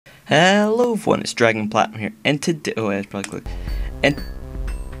Hello everyone, it's Dragon Platinum here, and today, oh I probably clicked, and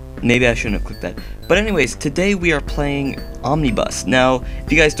maybe I shouldn't have clicked that, but anyways, today we are playing Omnibus. Now,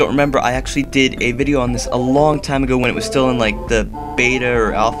 if you guys don't remember, I actually did a video on this a long time ago when it was still in like the beta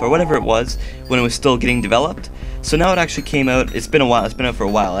or alpha or whatever it was, when it was still getting developed. So now it actually came out. It's been a while, it's been out for a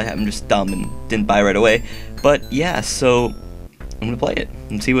while. I'm just dumb and didn't buy it right away, but yeah, so I'm gonna play it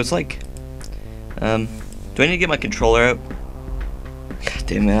and see what it's like. Do I need to get my controller out? God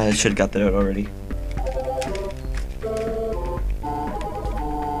damn it, I should have got that out already.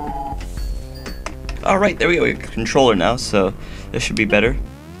 Alright, there we go, we got a controller now, so this should be better.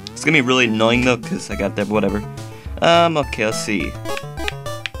 It's gonna be really annoying though, because I got that, whatever. Okay, let's see.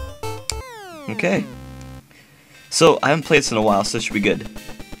 Okay. So, I haven't played this in a while, so this should be good.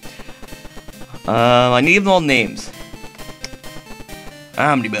 I need to give them all names.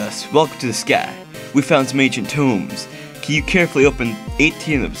 Omnibus, welcome to the sky. We found some ancient tomes. Can you carefully open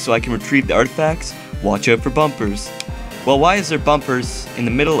 18 of them so I can retrieve the artifacts? Watch out for bumpers. Well, why is there bumpers in the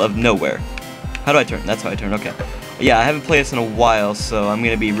middle of nowhere? How do I turn? That's how I turn, okay. Yeah, I haven't played this in a while, so I'm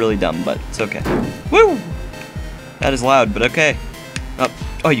gonna be really dumb, but it's okay. Woo! That is loud, but okay. Oh,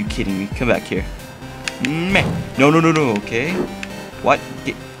 are you kidding me? Come back here. Meh. No, okay. What?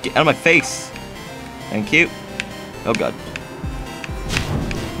 Get out of my face. Thank you. Oh, God.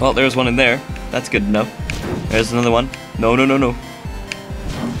 Well, there's one in there. That's good to know. There's another one. No. No.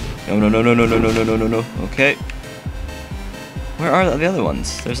 Okay. Where are the other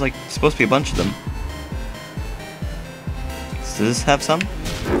ones? There's like supposed to be a bunch of them. Does this have some?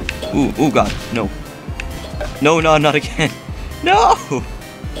 Ooh, God, no. No, not again. No!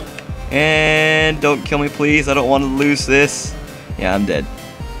 And don't kill me, please. I don't want to lose this. Yeah, I'm dead.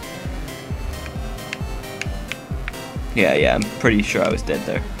 Yeah, I'm pretty sure I was dead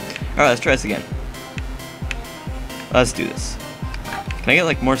there. Alright, let's try this again. Let's do this. Can I get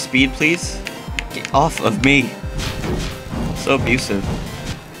like more speed, please? Get off of me. So abusive.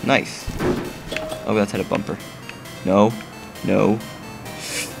 Nice. Oh, that's had a bumper. No. God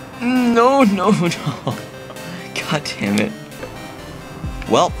damn it.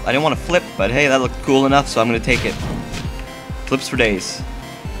 Well, I didn't want to flip, but hey, that looked cool enough, so I'm gonna take it. Flips for days.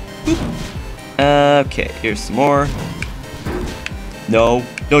 Boop. Okay, here's some more. No.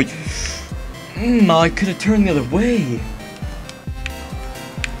 I could have turned the other way.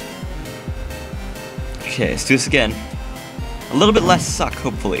 Okay, let's do this again. A little bit less suck,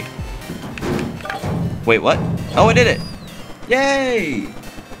 hopefully. Wait, what? Oh, I did it! Yay!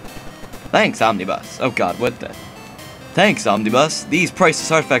 Thanks, Omnibus. Oh God, what the? Thanks, Omnibus. These priceless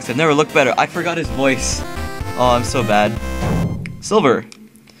artifacts have never looked better. I forgot his voice. Oh, I'm so bad. Silver.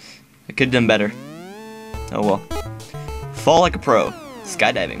 I could have done better. Oh well. Fall like a pro.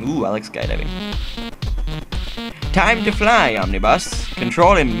 Skydiving. Ooh, I like skydiving. Time to fly, Omnibus.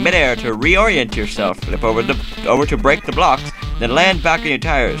 Control in midair to reorient yourself. Flip over to break the blocks, then land back on your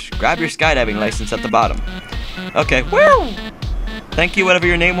tires. Grab your skydiving license at the bottom. Okay. Woo! Thank you, whatever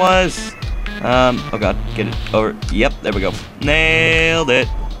your name was. Oh God, get it over. Yep, there we go. Nailed it.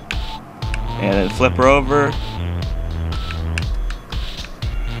 And then flip her over.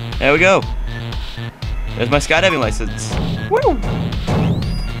 There we go. There's my skydiving license. Woo!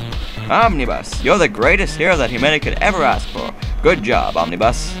 Omnibus, you're the greatest hero that humanity could ever ask for. Good job,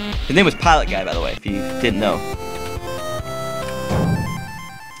 Omnibus. His name was Pilot Guy, by the way, if you didn't know.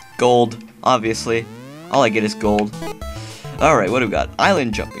 Gold, obviously. All I get is gold. Alright, what do we got?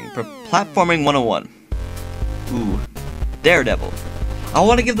 Island jumping. Platforming 101. Ooh. Daredevil. I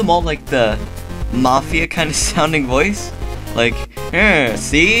want to give them all, like, the mafia kind of sounding voice. Like,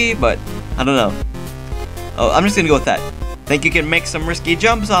 see? But, I don't know. Oh, I'm just gonna go with that. Think you can make some risky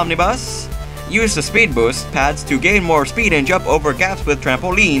jumps, Omnibus? Use the speed boost pads to gain more speed and jump over gaps with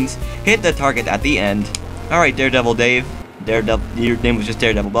trampolines. Hit the target at the end. Alright, Daredevil Dave. Daredevil, your name was just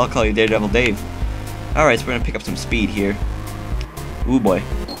Daredevil, but I'll call you Daredevil Dave. Alright, so we're gonna pick up some speed here. Ooh boy.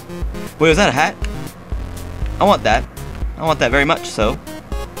 Wait, was that a hat? I want that. I want that very much so.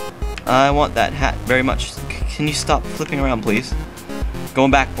 I want that hat very much. Can you stop flipping around, please?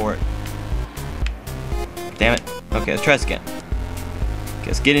 Going back for it. Damn it. Okay, let's try this again. Okay,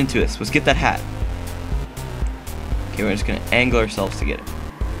 let's get into this. Let's get that hat. Okay, we're just gonna angle ourselves to get it.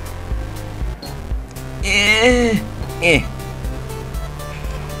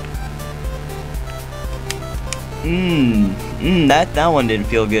 That one didn't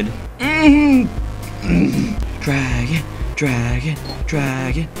feel good.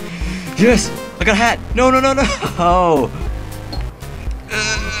 Dragon. Yes! I got a hat! No!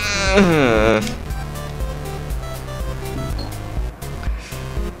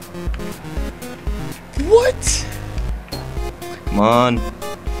 What? Come on.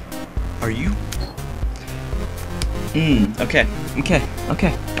 Are you? Okay.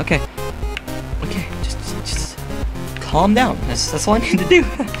 Just calm down. That's all I need to do.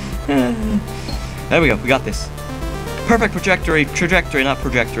 There we go. We got this. Perfect trajectory, not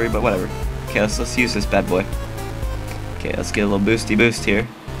trajectory, but whatever. Okay, let's use this bad boy. Okay, let's get a little boosty boost here.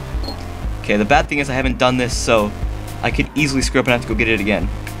 Okay, the bad thing is I haven't done this, so I could easily screw up and have to go get it again.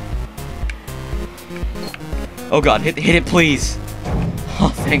 Oh god, hit it please.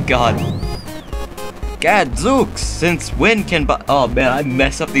 Oh, thank god. Gadzooks! Since when can oh man, I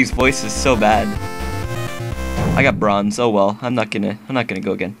mess up these voices so bad. I got bronze. Oh well, I'm not gonna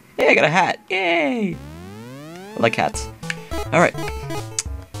go again. Hey, I got a hat. Yay! I like hats. All right.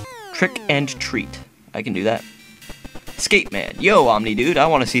 Trick and treat. I can do that. Skate man. Yo, Omni dude, I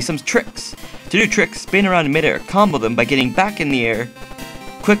want to see some tricks. To do tricks, spin around in midair, combo them by getting back in the air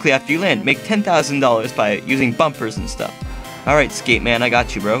quickly after you land. Make $10,000 by using bumpers and stuff. All right, skate man, I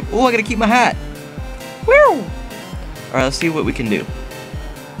got you, bro. Oh, I gotta keep my hat. Woo! All right, let's see what we can do.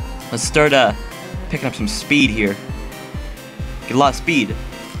 Let's start picking up some speed here. Get a lot of speed.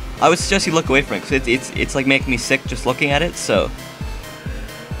 I would suggest you look away from it because it's like making me sick just looking at it. So,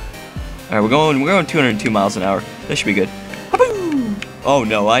 all right, we're going 202 miles an hour. That should be good. Oh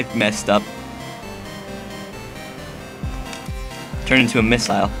no, I messed up. Turn into a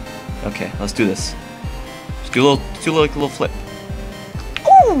missile. Okay, let's do this. Just do a little flip.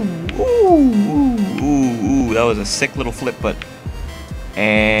 Ooh, that was a sick little flip, but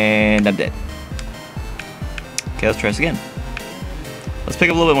and I'm dead. Okay, let's try this again. Let's pick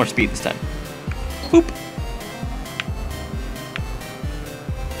up a little bit more speed this time. Boop.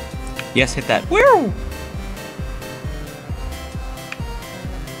 Yes, hit that. Woo!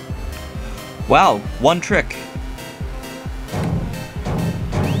 Wow, one trick.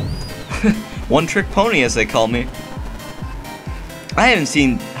 One trick pony, as they call me. I haven't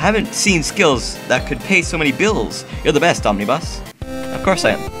seen skills that could pay so many bills. You're the best, Omnibus. Of course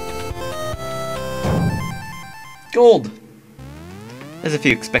I am. Gold. As if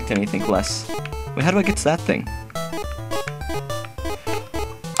you expect anything less. Wait, how do I get to that thing?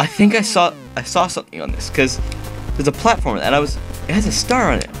 I think I saw something on this because there's a platform and it has a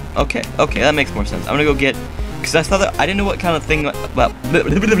star on it. Okay, that makes more sense. I'm gonna go get because I didn't know what kind of thing. Well, I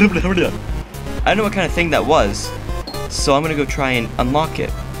didn't know what kind of thing that was. So I'm gonna go try and unlock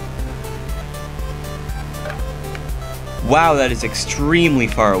it. Wow, that is extremely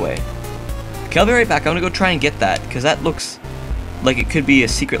far away. Okay, I'll be right back. I'm gonna go try and get that because that looks like it could be a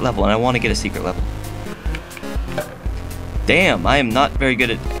secret level, and I want to get a secret level. Damn, I am not very good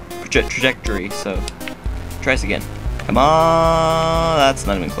at trajectory, so try this again. Come on, that's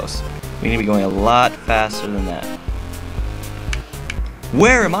not even close. We need to be going a lot faster than that.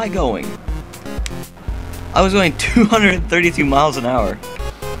 Where am I going? I was going 232 miles an hour.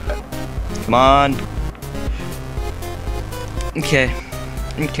 Come on. Okay,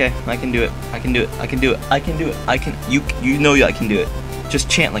 I can do it. You know I can do it. Just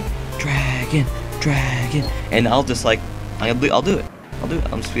chant like dragon, and I'll just like I'll do it.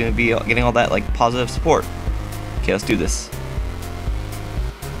 I'm just gonna be getting all that like positive support. Okay, let's do this.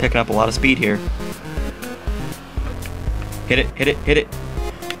 Picking up a lot of speed here. Hit it.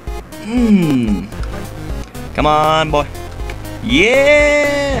 Come on, boy.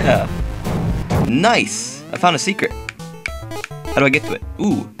 Yeah! Nice. I found a secret. How do I get to it?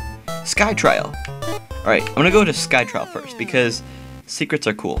 Ooh, Sky Trial. Alright, I'm gonna go to Sky Trial first because secrets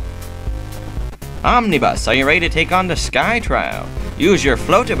are cool. Omnibus, are you ready to take on the Sky Trial? Use your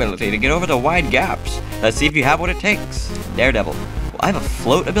float ability to get over the wide gaps. Let's see if you have what it takes. Daredevil. Well, I have a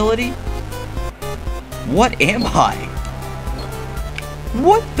float ability? What am I?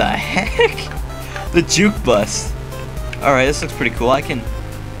 What the heck? The juke bus. Alright, this looks pretty cool. I can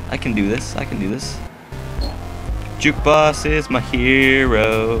do this. Juke bus is my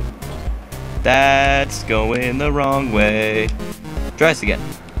hero. That's going the wrong way. Try this again.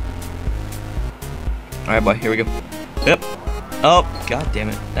 Alright, boy, here we go. Yep. Oh, god damn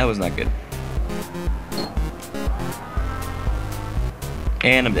it. That was not good.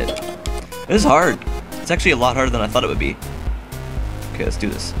 And I'm dead. This is hard. It's actually a lot harder than I thought it would be. Okay, let's do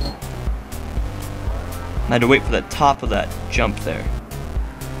this. I had to wait for the top of that jump there.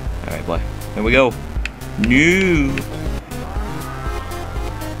 Alright, boy. Here we go. No.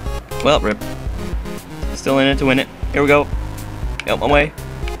 Well, rip. Still in it to win it. Here we go. Out my way.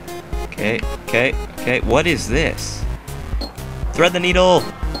 Okay. What is this? Thread the needle.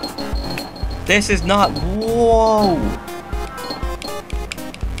 This is not. Whoa.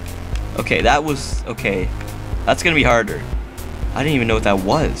 Okay, that was okay. That's gonna be harder. I didn't even know what that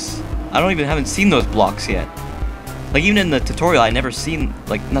was. Haven't seen those blocks yet. Like, even in the tutorial, I never seen,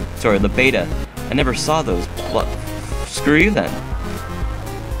 like, not the tutorial, the beta, I never saw those. What? Screw you then.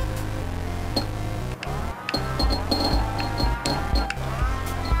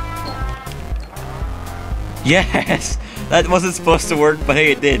 Yes! That wasn't supposed to work, but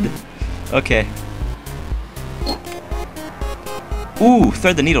hey, it did. Okay. Ooh,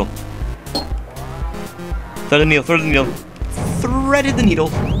 thread the needle. Thread the needle, thread the needle. Threaded the needle.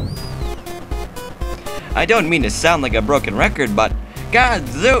 I don't mean to sound like a broken record, but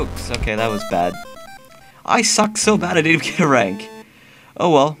gadzooks! Okay, that was bad. I suck so bad I didn't even get a rank. Oh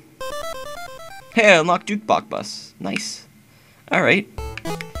well. Hey, I unlocked Jukebox Bus. Nice. Alright.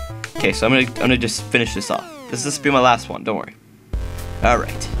 Okay, so I'm gonna just finish this off. This will be my last one, don't worry.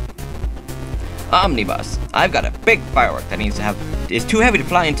 Alright. Omnibus. I've got a big firework that is too heavy to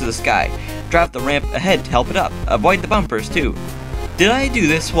fly into the sky. Drive the ramp ahead to help it up. Avoid the bumpers too. Did I do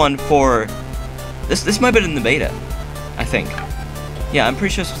this one for... This might have been in the beta, I think. Yeah, I'm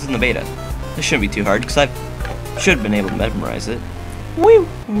pretty sure this was in the beta. This shouldn't be too hard, because I should have been able to memorize it. Woo!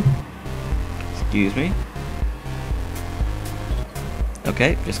 Excuse me.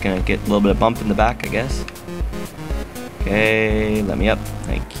 Okay, just gonna get a little bit of bump in the back, I guess. Okay, let me up.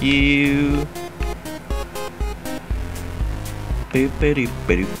 Thank you.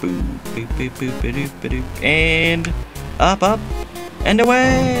 And up, up, and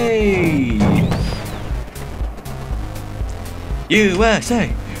away!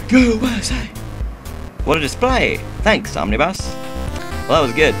 USA! USA! What a display! Thanks, Omnibus. Well, that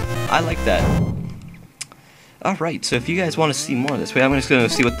was good. I like that. Alright, so if you guys want to see more of this, wait, I'm just gonna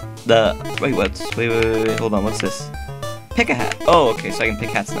see what the... Wait, hold on, what's this? Pick a hat. Oh, okay, so I can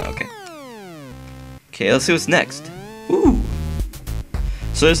pick hats now, okay. Okay, let's see what's next. Ooh!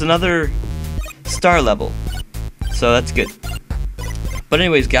 So there's another star level. So that's good. But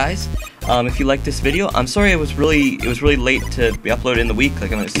anyways, guys, if you liked this video, I'm sorry it was really late to be uploaded in the week.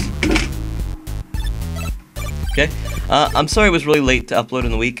 Like, I'm gonna... Okay. I'm sorry it was really late to upload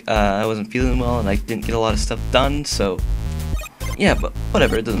in the week. I wasn't feeling well and I didn't get a lot of stuff done, so yeah, but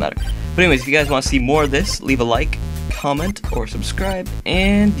whatever, it doesn't matter. But anyways, if you guys want to see more of this, leave a like, comment, or subscribe,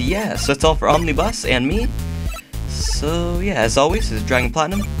 and yeah, so that's all for Omnibus and me. So yeah, as always, this is Dragon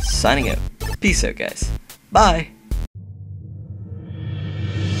Platinum, signing out. Peace out, guys. Bye!